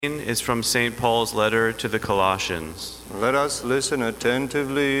Is from St. Paul's letter to the Colossians. Let us listen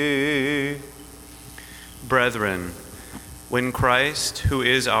attentively. Brethren, when Christ, who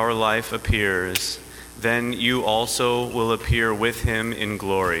is our life, appears, then you also will appear with him in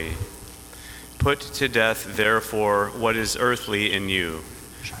glory. Put to death, therefore, what is earthly in you: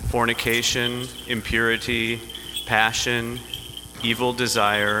 fornication, impurity, passion, evil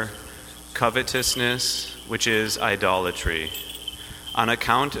desire, covetousness, which is idolatry. On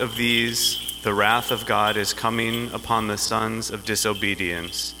account of these, the wrath of God is coming upon the sons of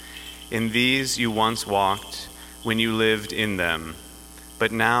disobedience. In these you once walked when you lived in them.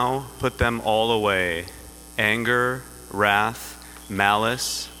 But now put them all away: anger, wrath,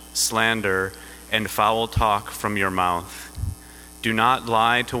 malice, slander, and foul talk from your mouth. Do not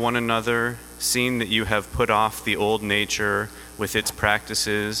lie to one another, seeing that you have put off the old nature with its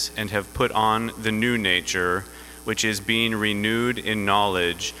practices and have put on the new nature, which is being renewed in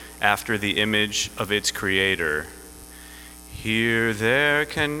knowledge after the image of its creator. Here there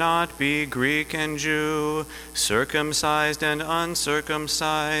cannot be Greek and Jew, circumcised and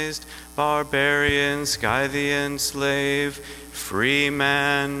uncircumcised, barbarian, Scythian, slave, free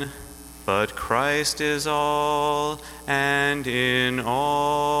man, but Christ is all and in all.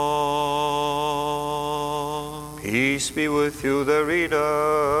 Peace be with you, the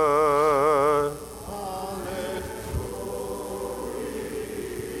reader.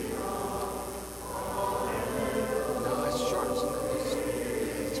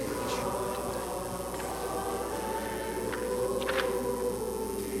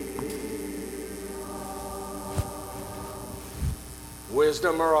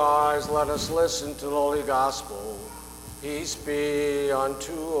 Wisdom arise, let us listen to the Holy Gospel. Peace be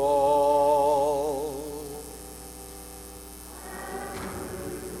unto all.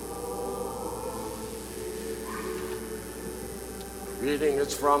 Reading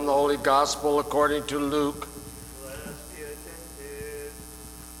is from the Holy Gospel according to Luke. Let us be attentive.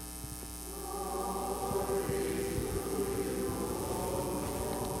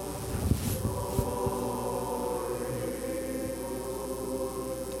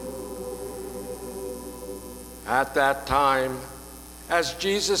 At that time, as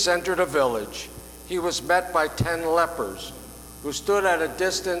Jesus entered a village, he was met by 10 lepers who stood at a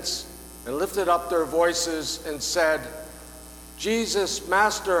distance and lifted up their voices and said, "Jesus,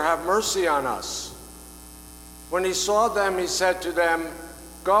 Master, have mercy on us." When he saw them, he said to them,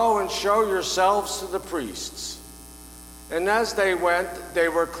 "Go and show yourselves to the priests." And as they went, they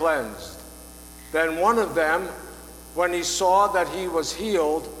were cleansed. Then one of them, when he saw that he was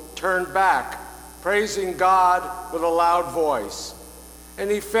healed, turned back, praising God with a loud voice. And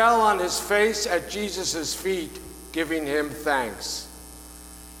he fell on his face at Jesus' feet, giving him thanks.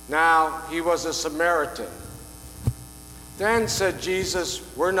 Now he was a Samaritan. Then said Jesus,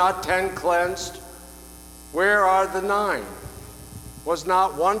 "Were not 10 cleansed? Where are the 9? Was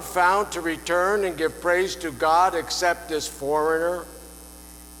not one found to return and give praise to God except this foreigner?"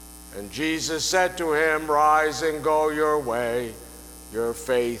 And Jesus said to him, "Rise and go your way. Your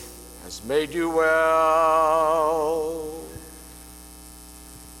faith has made you well."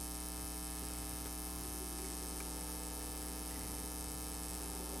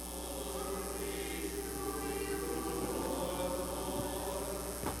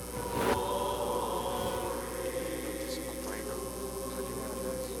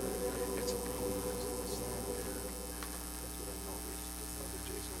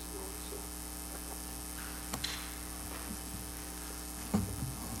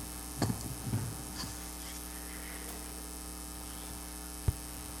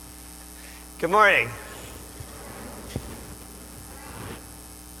 Good morning.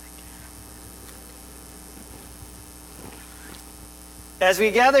 As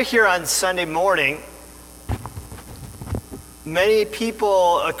we gather here on Sunday morning, many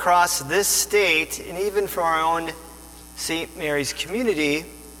people across this state, and even from our own St. Mary's community,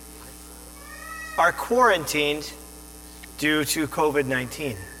 are quarantined due to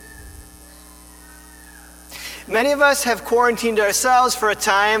COVID-19. Many of us have quarantined ourselves for a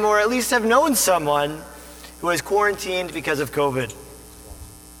time, or at least have known someone who is quarantined because of COVID.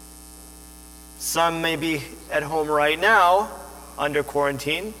 Some may be at home right now, under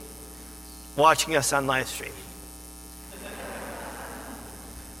quarantine, watching us on live stream.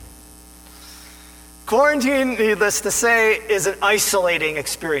 Quarantine, needless to say, is an isolating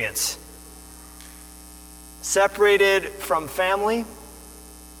experience. Separated from family,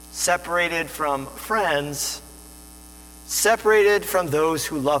 separated from friends, separated from those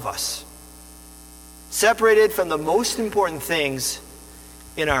who love us, separated from the most important things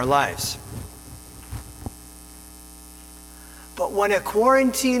in our lives. But when a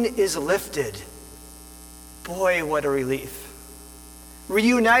quarantine is lifted, boy, what a relief.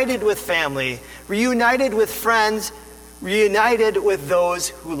 Reunited with family, reunited with friends, reunited with those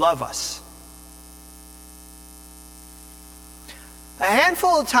who love us. A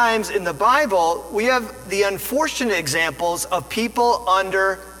handful of times in the Bible, we have the unfortunate examples of people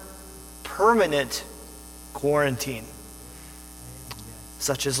under permanent quarantine,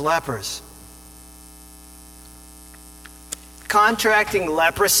 such as lepers. Contracting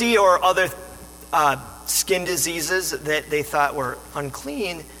leprosy or other skin diseases that they thought were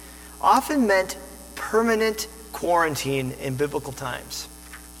unclean often meant permanent quarantine in biblical times.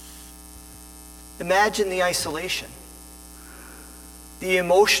 Imagine the isolation, the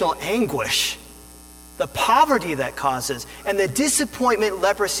emotional anguish, the poverty that causes, and the disappointment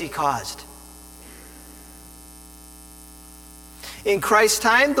leprosy caused. In Christ's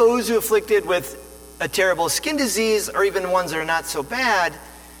time, those who afflicted with a terrible skin disease, or even ones that are not so bad,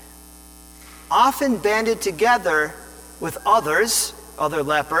 often banded together with other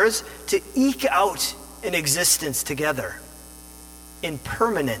lepers, to eke out an existence together in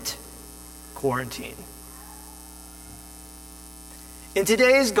permanent quarantine. In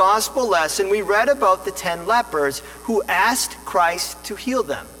today's gospel lesson, we read about the 10 lepers who asked Christ to heal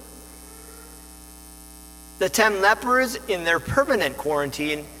them. The 10 lepers in their permanent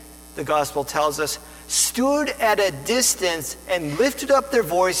quarantine, the gospel tells us, stood at a distance and lifted up their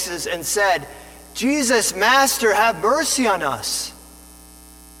voices and said, "Jesus, Master, have mercy on us."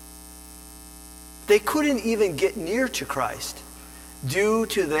 They couldn't even get near to Christ due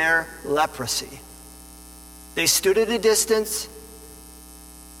to their leprosy. They stood at a distance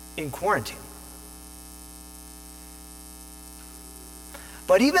in quarantine.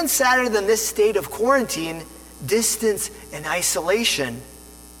 But even sadder than this state of quarantine, distance, and isolation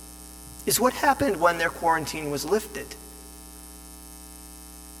is what happened when their quarantine was lifted.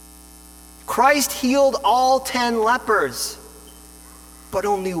 Christ healed all 10 lepers, but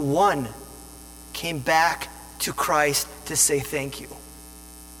only one came back to Christ to say thank you.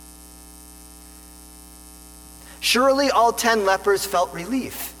 Surely all 10 lepers felt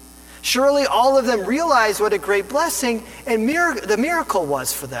relief. Surely all of them realized what a great blessing and the miracle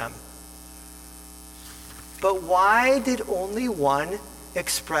was for them. But why did only one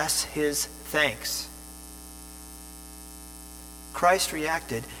express his thanks? Christ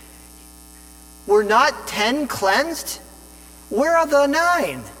reacted, "Were not 10 cleansed? Where are the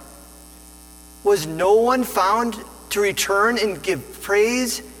 9? Was no one found to return and give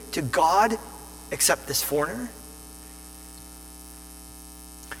praise to God except this foreigner?"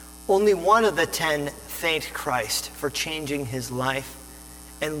 Only one of the 10 thanked Christ for changing his life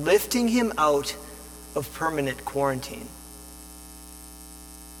and lifting him out of permanent quarantine.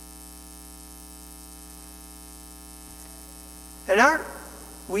 And aren't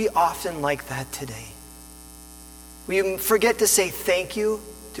we often like that today? We forget to say thank you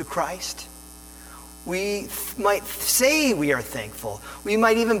to Christ. We might say we are thankful. We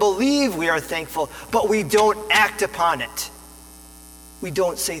might even believe we are thankful, but we don't act upon it. We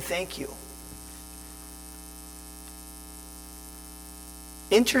don't say thank you.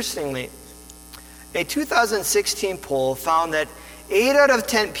 Interestingly, a 2016 poll found that 8 out of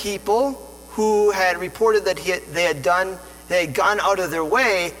 10 people who had reported that they had gone out of their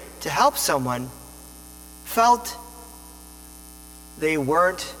way to help someone felt they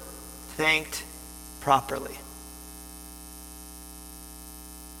weren't thanked properly.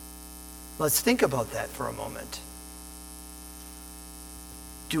 Let's think about that for a moment.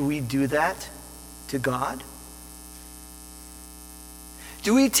 Do we do that to God?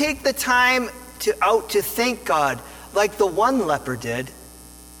 Do we take the time to thank God like the one leper did,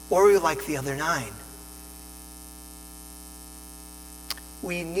 or like the other 9?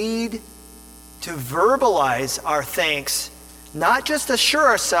 We need to verbalize our thanks, not just assure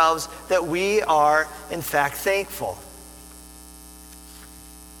ourselves that we are in fact thankful.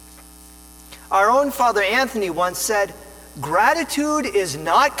 Our own Father Anthony once said, "Gratitude is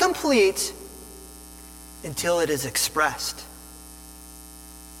not complete until it is expressed."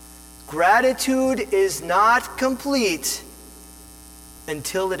 Gratitude is not complete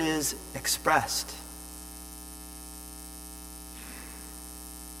until it is expressed.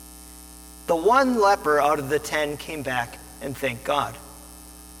 The one leper out of the 10 came back and thanked God.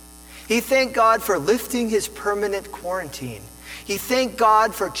 He thanked God for lifting his permanent quarantine. He thanked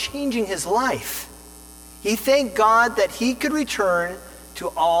God for changing his life. He thanked God that he could return to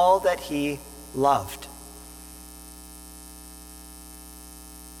all that he loved.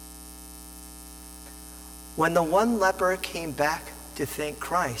 When the one leper came back to thank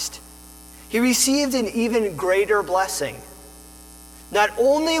Christ, he received an even greater blessing. Not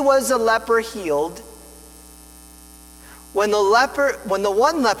only was the leper healed, when the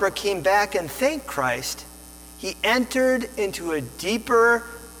one leper came back and thanked Christ, he entered into a deeper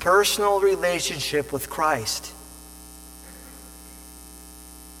personal relationship with Christ.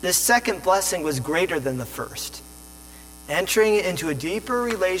 This second blessing was greater than the first, entering into a deeper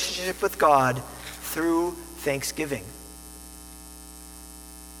relationship with God through thanksgiving.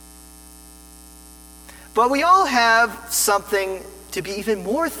 But we all have something to be even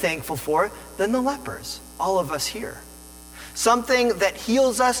more thankful for than the lepers, all of us here. Something that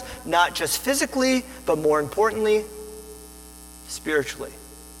heals us, not just physically, but more importantly, spiritually.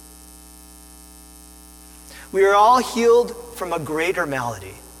 We are all healed from a greater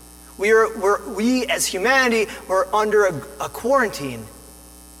malady. We as humanity were under a quarantine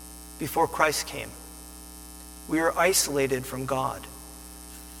before Christ came. We are isolated from God.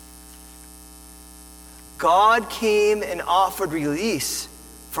 God came and offered release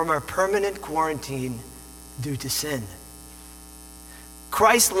from our permanent quarantine due to sin.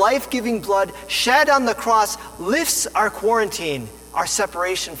 Christ's life-giving blood shed on the cross lifts our quarantine, our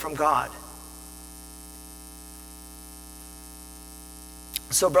separation from God.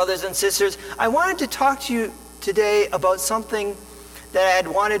 So, brothers and sisters, I wanted to talk to you today about something that I had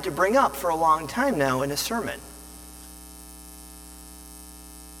wanted to bring up for a long time now in a sermon.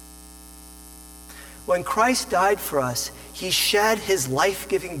 When Christ died for us, he shed his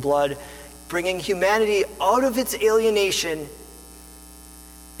life-giving blood, bringing humanity out of its alienation,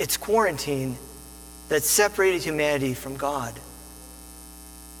 its quarantine that separated humanity from God.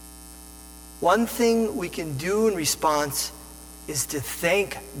 One thing we can do in response is to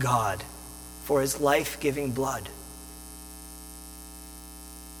thank God for his life-giving blood.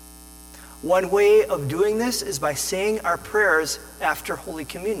 One way of doing this is by saying our prayers after Holy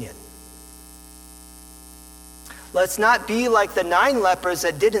Communion. Let's not be like the 9 lepers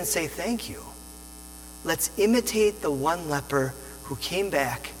that didn't say thank you. Let's imitate the one leper who came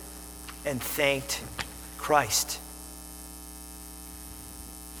back and thanked Christ.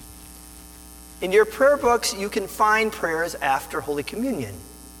 In your prayer books, you can find prayers after Holy Communion.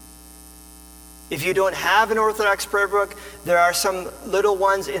 If you don't have an Orthodox prayer book, there are some little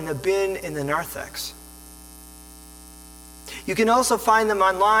ones in the bin in the narthex. You can also find them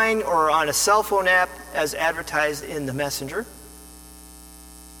online or on a cell phone app as advertised in the messenger.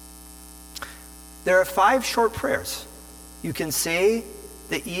 There are 5 short prayers you can say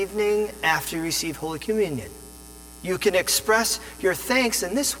the evening after you receive Holy Communion. You can express your thanks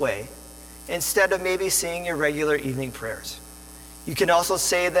in this way instead of maybe saying your regular evening prayers. You can also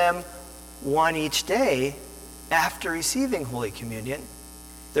say them one each day after receiving Holy Communion.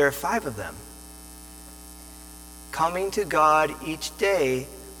 There are 5 of them. Coming to God each day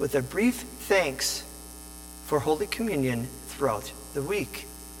with a brief thanks for Holy Communion throughout the week.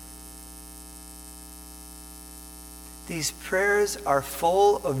 These prayers are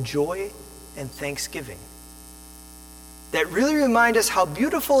full of joy and thanksgiving that really remind us how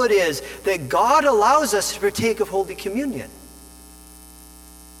beautiful it is that God allows us to partake of Holy Communion.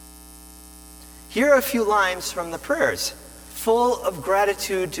 Here are a few lines from the prayers, full of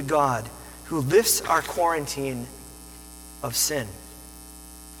gratitude to God who lifts our quarantine of sin.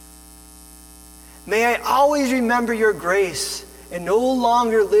 May I always remember your grace and no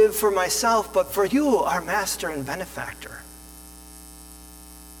longer live for myself, but for you, our master and benefactor.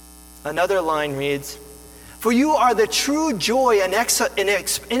 Another line reads, for you are the true joy and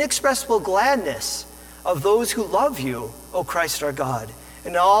inexpressible gladness of those who love you, O Christ our God,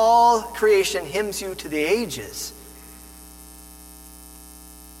 and all creation hymns you to the ages.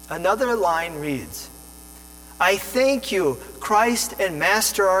 Another line reads, I thank you, Christ and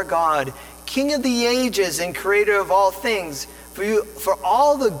Master our God, King of the ages and Creator of all things, for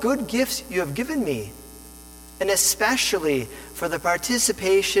all the good gifts you have given me, and especially for the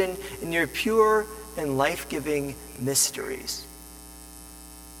participation in your pure and life-giving mysteries.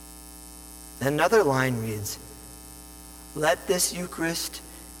 Another line reads, let this Eucharist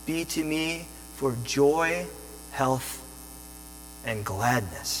be to me for joy, health, and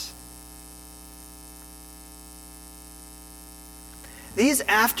gladness. These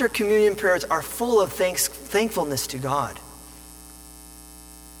after communion prayers are full of thankfulness to God.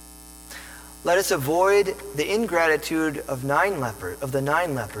 Let us avoid the ingratitude of the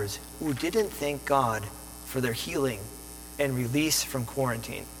 9 lepers who didn't thank God for their healing and release from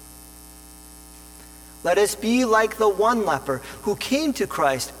quarantine. Let us be like the one leper who came to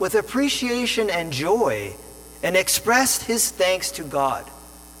Christ with appreciation and joy and expressed his thanks to God.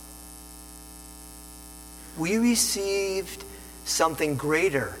 We received something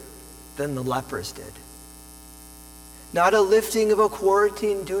greater than the lepers did. not a lifting of a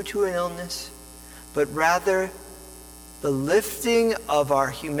quarantine due to an illness, but rather the lifting of our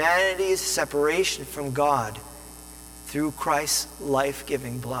humanity's separation from God through Christ's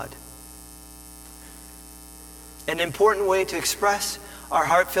life-giving blood. An important way to express our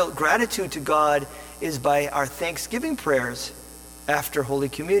heartfelt gratitude to God is by our thanksgiving prayers after Holy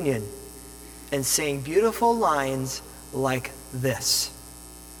Communion and saying beautiful lines like this: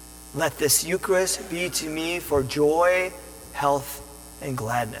 "Let this Eucharist be to me for joy, health, and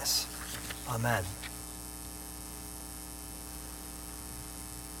gladness." Amen.